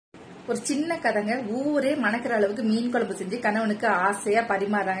ஒரு சின்ன கதைங்க. ஊரே மணக்கிற அளவுக்கு மீன் குழம்பு செஞ்சு கணவனுக்கு ஆசையா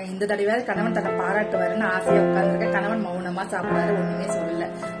பரிமாறாங்க. இந்த தடவையாவது கணவன் தன்னை பாராட்டுவாருன்னு ஆசையா உட்கார்ந்துருக்க. கணவன் மௌனமா சாப்பிடாரு, ஒண்ணுமே சொல்லல.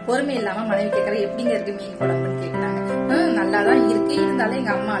 பொறுமை இல்லாம மனைவி கேட்கற, எப்படிங்க இருக்கு மீன் குழம்புன்னு கேக்குறாங்க. நல்லாதான் இருக்கு, இருந்தாலும்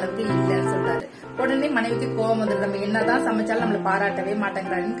எங்க அம்மா அளவுக்கு இல்லன்னு சொல்றாரு. உடனே மனைவிக்கு கோபம் வந்துடுது. நம்ம என்னதான் சமைச்சாலும் நம்மள பாராட்டவே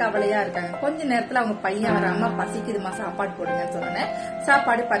மாட்டேங்கிறாருன்னு கவலையா இருக்காங்க. கொஞ்ச நேரத்துல அவங்க பையன் வர, அம்மா பசிக்குதுமா சாப்பாடு போடுங்கன்னு சொன்னேன்.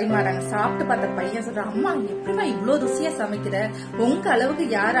 சாப்பாடு பரிமாறாங்க. சாப்பிட்டு பார்த்த பையன் சொல்ற, அம்மா எப்படிமா இவ்வளவு ருசியா சமைக்கிற, உங்க அளவுக்கு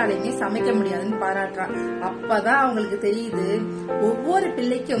யாராலையுமே சமைக்க முடியாதுன்னு பாராட்டுறான். அப்பதான் அவங்களுக்கு தெரியுது, ஒவ்வொரு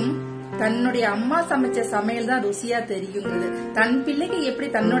பிள்ளைக்கும் தன்னுடைய அம்மா சமைச்ச சமையல் தான் ருசியா தெரியுங்கிறது. தன் பிள்ளைக்கு எப்படி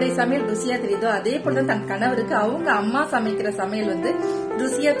தன்னுடைய சமையல் ருசியா தெரியுதோ, அதே போலதான் தன் கணவருக்கு அவங்க அம்மா சமைக்கிற சமையல்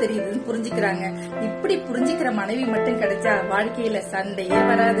ருசியா தெரியுதுன்னு புரிஞ்சுக்கிறாங்க. இப்படி புரிஞ்சுக்கிற மனைவி மட்டும் கிடைச்சா வாழ்க்கையில சண்டையே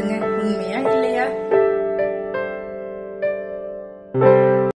வராதுங்க. உண்மையா இல்லையா?